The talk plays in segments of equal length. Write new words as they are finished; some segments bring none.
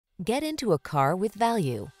Get into a car with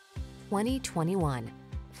value. 2021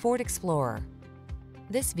 Ford Explorer.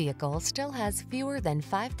 This vehicle still has fewer than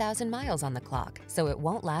 5,000 miles on the clock, so it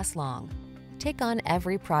won't last long. Take on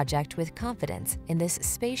every project with confidence in this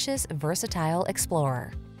spacious, versatile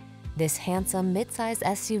Explorer. This handsome midsize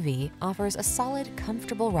SUV offers a solid,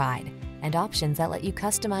 comfortable ride and options that let you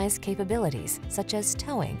customize capabilities such as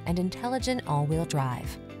towing and intelligent all-wheel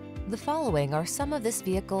drive. The following are some of this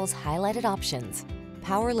vehicle's highlighted options: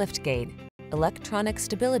 power liftgate, electronic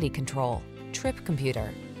stability control, trip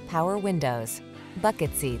computer, power windows,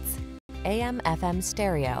 bucket seats, AM/FM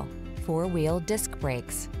stereo, four-wheel disc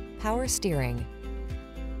brakes, power steering.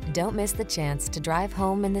 Don't miss the chance to drive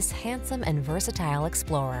home in this handsome and versatile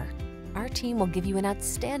Explorer. Our team will give you an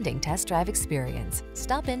outstanding test drive experience.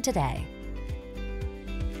 Stop in today.